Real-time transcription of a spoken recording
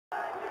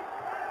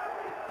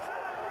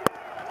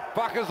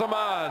Fakhr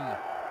Zaman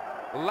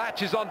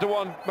latches onto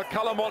one.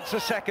 McCullum wants a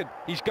second.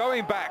 He's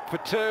going back for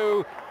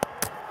two.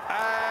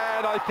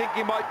 And I think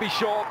he might be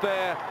short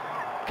there.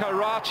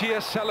 Karachi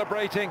is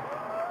celebrating.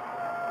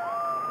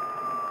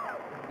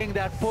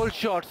 That pull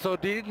shot, so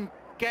they didn't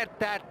get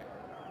that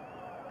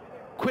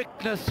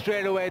quickness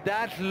straight away.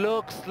 That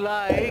looks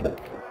like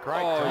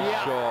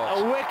shot.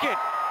 A wicket.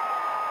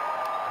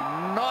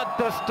 Not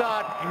the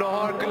start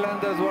Lahore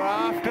Qalandars were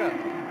after.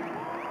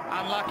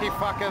 Unlucky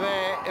Fakhr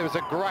there. It was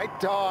a great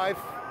dive.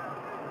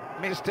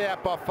 Missed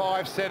out by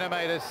 5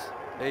 centimetres.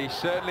 He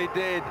certainly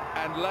did.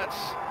 And let's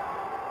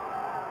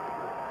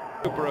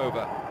super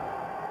over.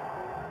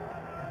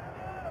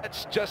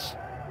 Let's just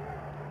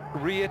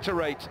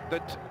reiterate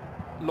that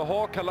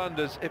Lahore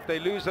Qalandars, if they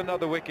lose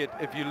another wicket,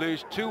 if you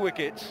lose 2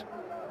 wickets,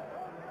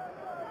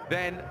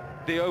 then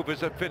the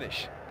overs are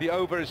finished. The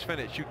over is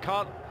finished. You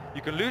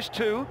can lose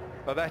 2,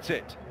 but that's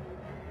it.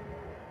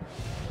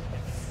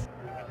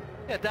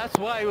 Yeah, that's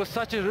why it was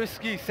such a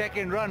risky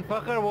second run.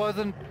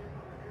 Fakhr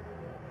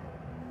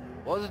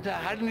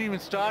hadn't even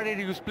started.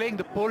 He was playing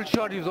the pull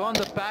shot. He was on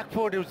the back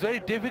foot. It was very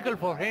difficult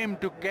for him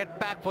to get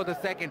back for the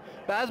second.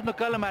 Baz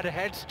McCullum had a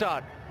head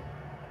start.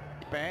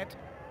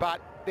 But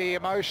the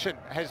emotion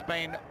has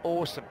been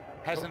awesome,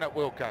 hasn't it,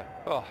 Wilco?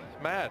 Oh,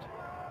 mad.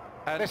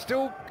 And they're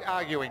still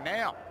arguing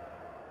now.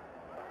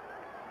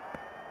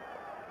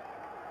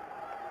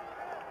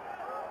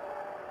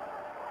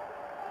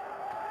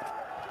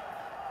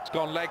 It's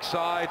gone leg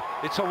side.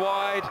 It's a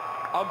wide.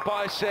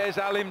 Umpire says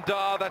Alim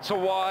Dar, that's a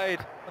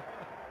wide.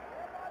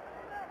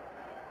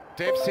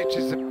 Devcich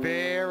is a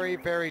very,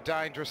 very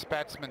dangerous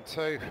batsman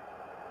too.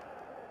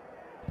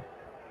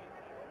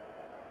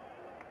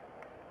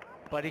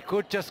 But he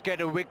could just get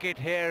a wicket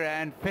here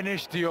and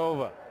finish the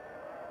over.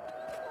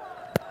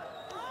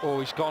 Oh,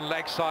 he's gone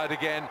leg side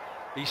again.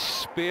 He's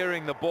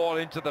spearing the ball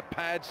into the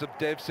pads of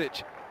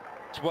Devcich.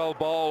 It's well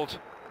bowled.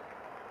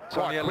 It's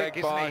quite only a quick, leg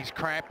isn't by. he? He's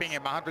cramping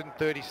him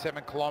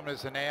 137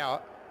 kilometres an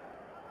hour.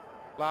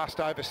 Last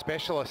over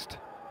specialist.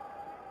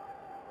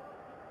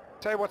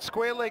 Tell you what,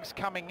 square legs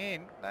coming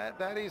in,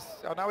 that is,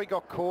 I know he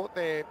got caught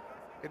there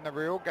in the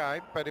real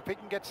game, but if he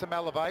can get some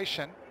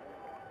elevation,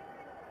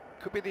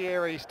 could be the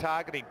area he's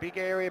targeting. Big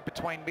area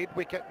between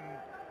mid-wicket and...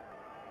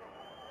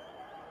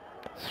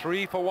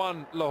 3 for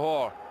 1,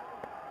 Lahore.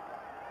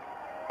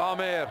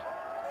 Amir.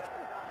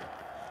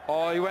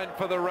 Oh, he went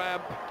for the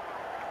ramp.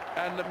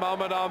 And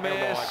Mohammad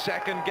Amir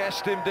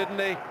second-guessed him, didn't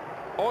he?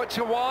 Oh, it's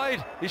a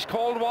wide. He's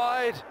called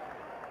wide.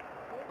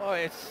 Oh,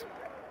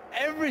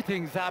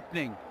 everything's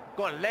happening.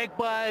 Got leg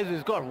byes,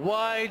 he's got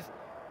wides.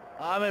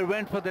 Amir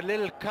went for the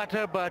little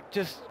cutter, but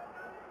just...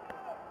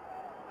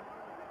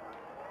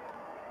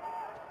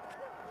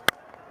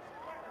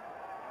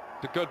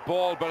 It's a good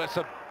ball, but it's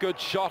a good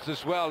shot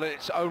as well.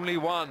 It's only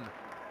 1.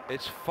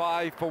 It's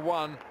 5 for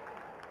 1.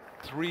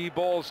 3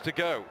 balls to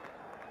go.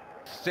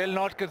 Still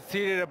not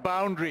conceded a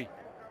boundary.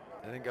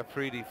 I think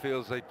Afridi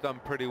feels they've done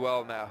pretty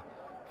well now.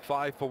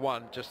 5 for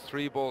 1, just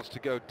 3 balls to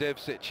go.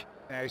 Devcich.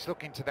 Now he's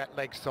looking to that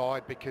leg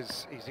side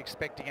because he's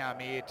expecting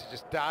Amir to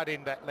just dart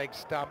in that leg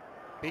stump.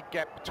 Big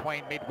gap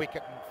between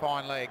mid-wicket and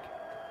fine leg.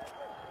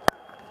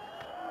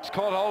 He's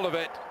caught hold of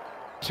it.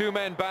 2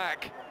 men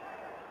back.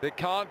 They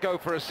can't go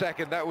for a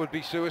second. That would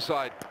be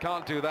suicide.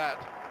 Can't do that.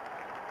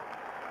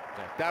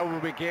 That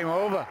would be game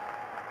over.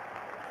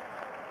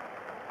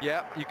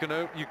 Yeah, you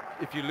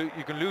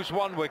can lose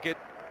 1 wicket.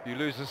 You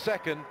lose a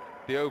second,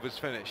 the over's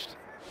finished.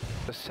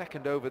 The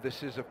second over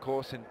this is, of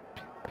course, in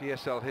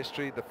PSL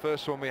history. The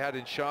first one we had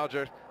in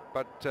Sharjah,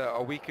 but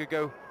a week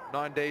ago,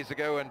 9 days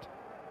ago,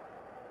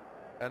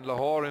 and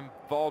Lahore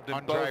involved in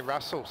both. Andre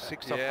Russell,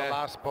 6 off the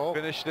last ball.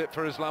 Finished it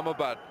for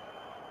Islamabad.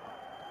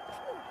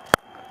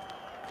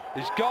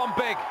 He's gone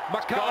big.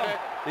 McCullum.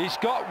 He's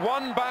got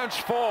 1 bounce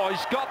 4.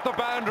 He's got the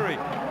boundary.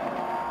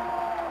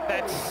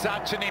 That's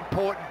such an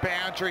important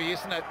boundary,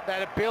 isn't it?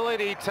 That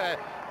ability to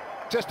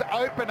just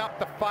open up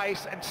the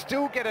face and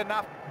still get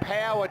enough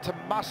power to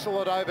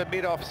muscle it over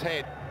mid-off's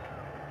head.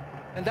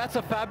 And that's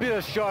a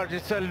fabulous shot.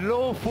 It's a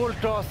low full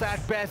toss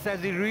at best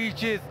as he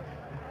reaches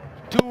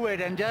to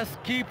it and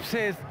just keeps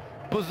his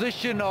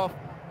position of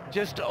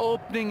just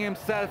opening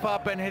himself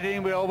up and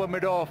hitting it over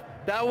mid-off.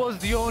 That was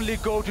the only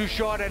go-to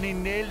shot and he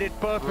nailed it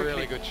perfectly.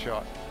 Really good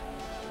shot.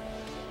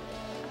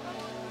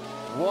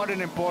 What an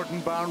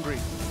important boundary.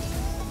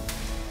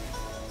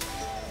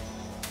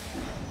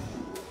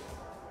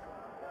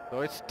 So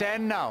it's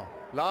 10 now.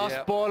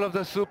 Last ball of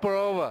the super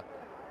over.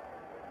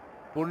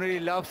 Wouldn't really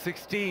love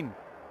 16.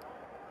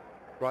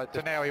 Right,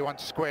 so now he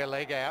wants square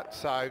leg out,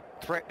 so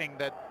threatening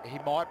that he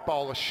might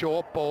bowl a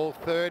short ball.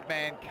 Third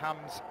man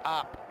comes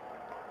up.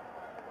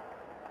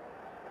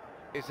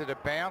 Is it a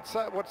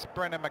bouncer? What's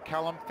Brendan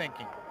McCullum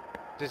thinking?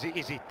 Is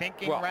he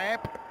thinking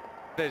ramp?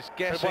 There's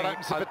guessing. So what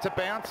happens if it's a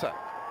bouncer?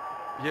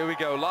 Here we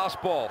go,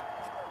 last ball.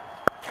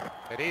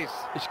 It is.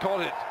 He's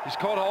caught it. He's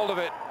caught hold of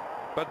it,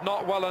 but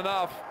not well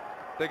enough.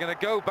 They're going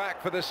to go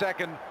back for the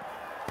second.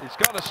 He's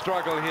going to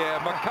struggle here.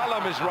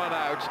 McCullum is run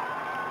out,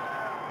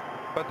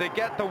 but they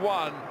get the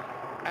 1,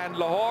 and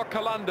Lahore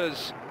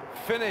Qalandars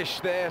finish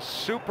their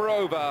super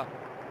over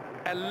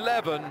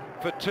 11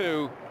 for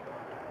 2,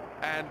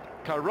 and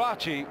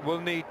Karachi will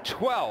need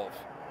 12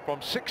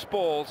 from 6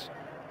 balls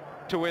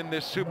to win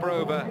this super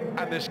over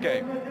and this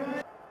game.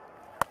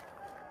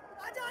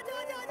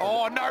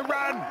 Oh, no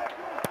run!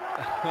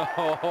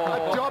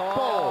 A dot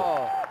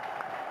ball.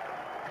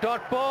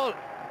 Dot ball.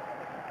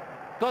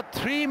 Got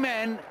 3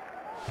 men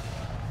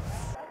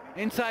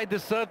inside the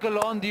circle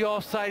on the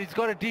offside. He's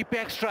got a deep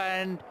extra,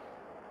 and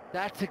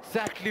that's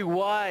exactly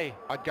why.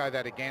 I'd go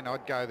that again.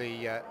 I'd go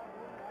the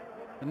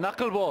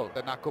knuckleball.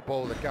 The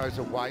knuckleball that goes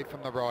away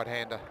from the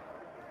right-hander.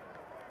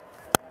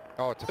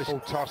 Oh, it's a full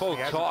toss. Full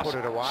he hasn't toss. Put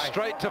it away.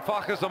 Straight to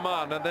Fakhar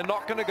Zaman, and they're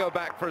not going to go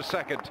back for a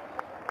second.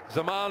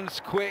 Zaman's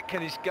quick,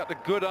 and he's got a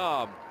good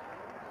arm.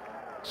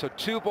 So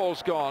 2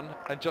 balls gone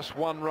and just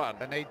 1 run.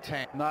 They need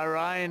 10.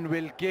 Narayan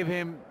will give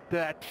him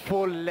that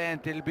full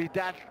length. It'll be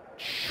that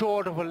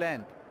short of a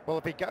length. Well,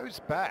 if he goes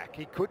back,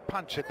 he could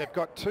punch it. They've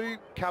got 2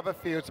 cover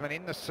fieldsmen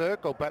in the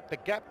circle, but the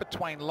gap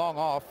between long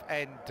off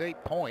and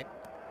deep point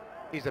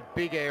is a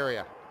big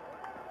area.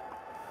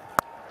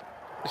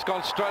 It's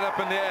gone straight up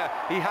in the air.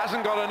 He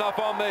hasn't got enough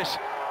on this.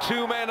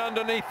 2 men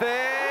underneath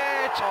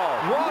it.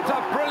 Oh, what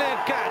a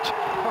brilliant catch.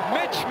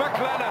 Mitch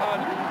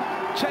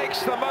McClenaghan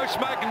takes the most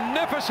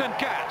magnificent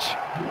catch.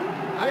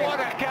 What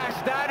a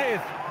catch that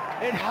is.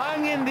 It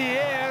hung in the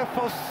air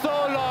for so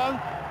long.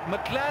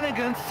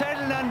 McClenaghan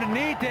settled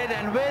underneath it,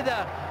 and with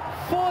a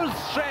full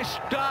stretch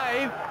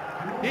dive,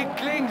 he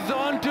clings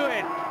on to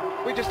it.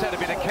 We just had a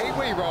bit of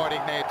Kiwi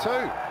riding there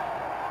too.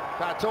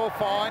 That's all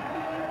fine.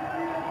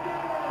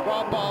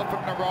 Well bowled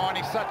from Narayan.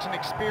 He's such an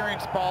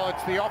experienced bowler.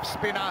 It's the off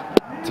spinner,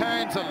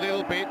 turns a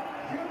little bit.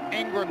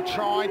 Ingram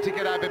trying to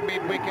get over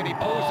mid-wicket. He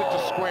pulls it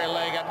to square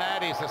leg, and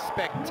that is a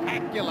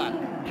spectacular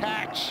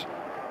catch.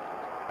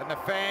 And the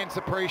fans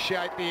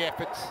appreciate the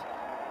efforts.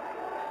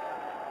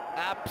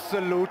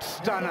 Absolute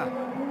stunner.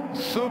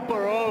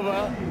 Super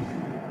over.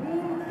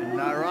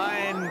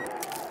 Narayan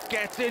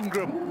gets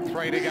Ingram.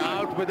 3 to go.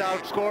 Out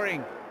without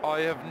scoring. I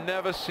have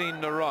never seen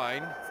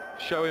Narayan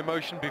show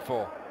emotion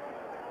before.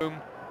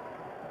 Boom.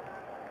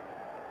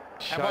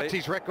 And what's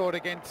his record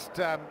against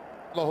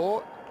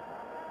Lahore?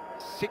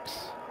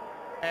 6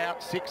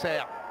 out, 6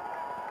 out.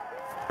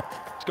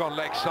 It's gone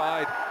leg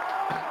side.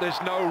 There's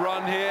no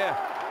run here.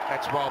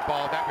 That's well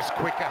bowled. That was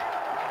quicker.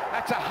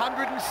 That's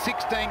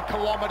 116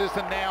 kilometres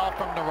an hour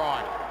from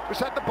Narayan. Was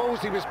that the balls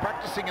he was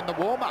practicing in the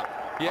warm-up?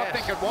 Yes. I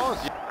think it was.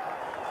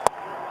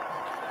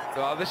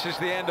 Oh, this is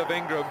the end of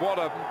Ingram. What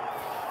a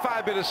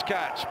fabulous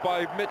catch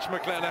by Mitch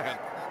McClenaghan.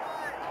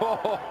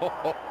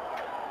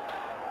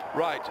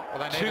 Right, Well,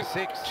 they need a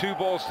 6. 2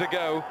 balls to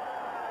go.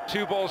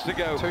 2 balls to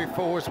go. 2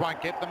 fours won't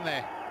get them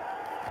there.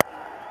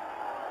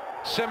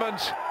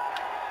 Simmons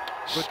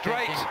Good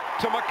straight thinking.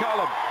 to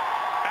McCullum,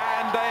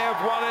 and they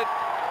have won it.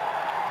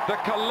 The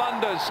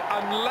Kalundars,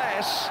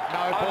 unless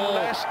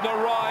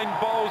Narayan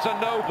bowls a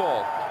no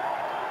ball.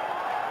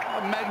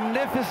 A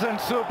magnificent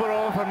super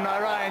over from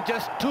Narayan.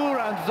 Just 2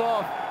 runs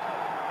off.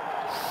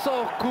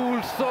 So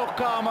cool, so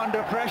calm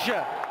under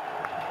pressure.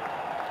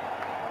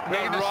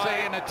 We're going to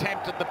see an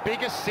attempt at the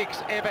biggest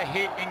 6 ever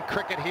hit in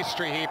cricket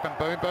history here from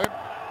Boom Boom.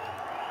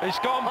 He's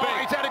gone big. Oh,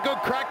 he's had a good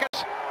crack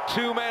at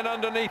 2 men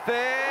underneath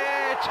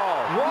it.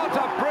 Oh, what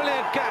a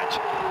brilliant catch.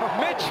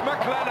 Mitch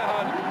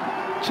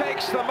McClenaghan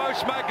takes the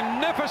most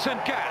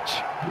magnificent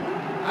catch.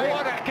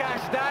 What a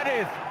catch that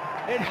is.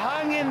 It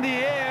hung in the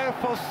air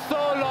for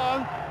so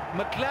long.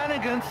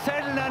 McClenaghan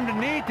settled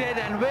underneath it,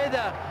 and with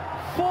a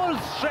full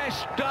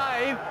stretch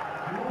dive,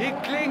 he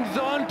clings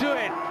on to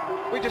it.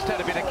 We just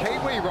had a bit of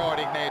Kiwi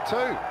riding there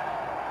too.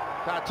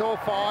 That's all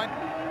fine.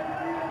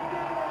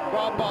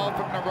 Well bowled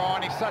from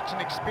Narayan. He's such an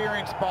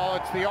experienced bowler.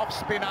 It's the off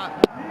spinner,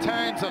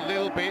 turns a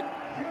little bit.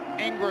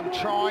 Ingram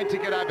trying to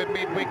get over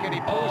mid-wicket. He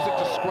pulls it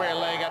to square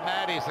leg, and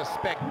that is a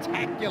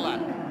spectacular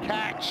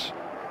catch.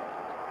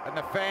 And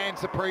the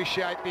fans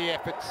appreciate the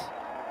efforts.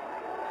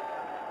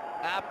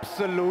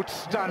 Absolute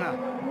stunner.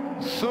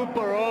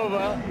 Super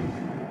over.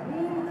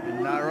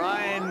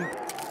 Narayan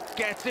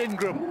gets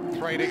Ingram.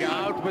 3 to go.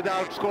 Out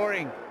without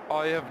scoring.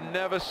 I have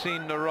never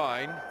seen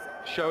Narayan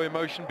show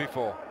emotion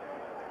before.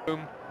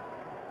 Boom.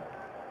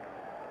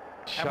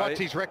 And what's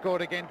his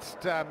record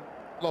against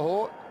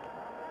Lahore?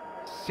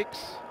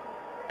 6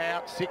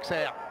 out, 6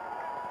 out.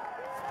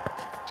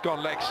 It's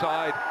gone leg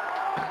side.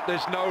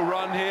 There's no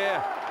run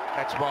here.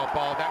 That's well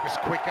bowled. That was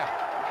quicker.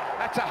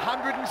 That's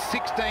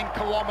 116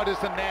 kilometres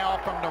an hour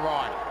from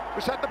Narayan.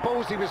 Was that the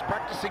balls he was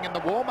practicing in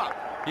the warm-up?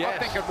 Yes.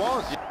 I think it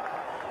was.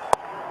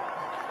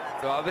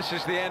 Oh, this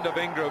is the end of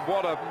Ingram.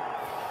 What a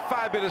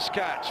fabulous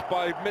catch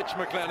by Mitch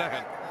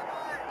McClenaghan.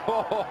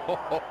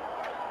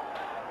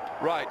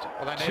 Right,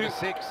 Well, they need a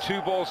 6.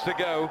 2 balls to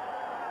go.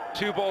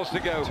 2 balls to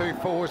go. 2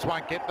 fours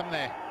won't get them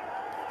there.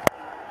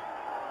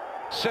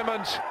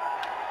 Simmons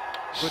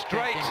Good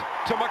straight thinking.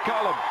 to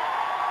McCullum,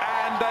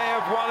 and they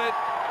have won it.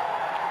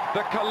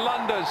 The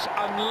Kalundars,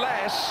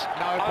 unless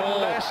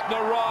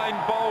Narayan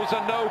bowls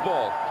a no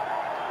ball.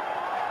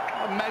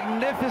 A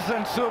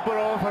magnificent super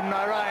over from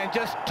Narayan.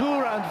 Just 2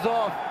 runs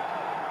off.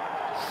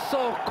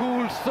 So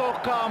cool, so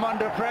calm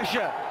under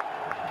pressure.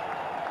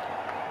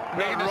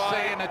 We're going to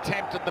see an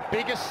attempt at the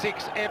biggest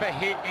 6 ever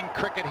hit in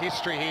cricket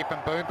history here from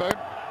Boom Boom.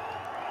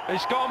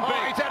 He's gone big.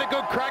 Oh, he's had a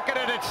good crack at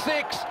it at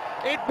 6.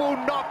 It will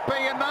not be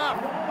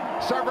enough.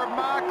 So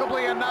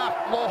remarkably enough,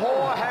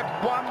 Lahore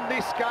have won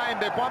this game.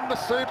 They've won the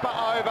super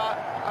over.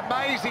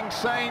 Amazing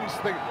scenes.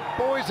 The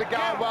boys are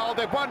going well.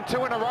 They've won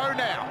 2 in a row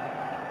now.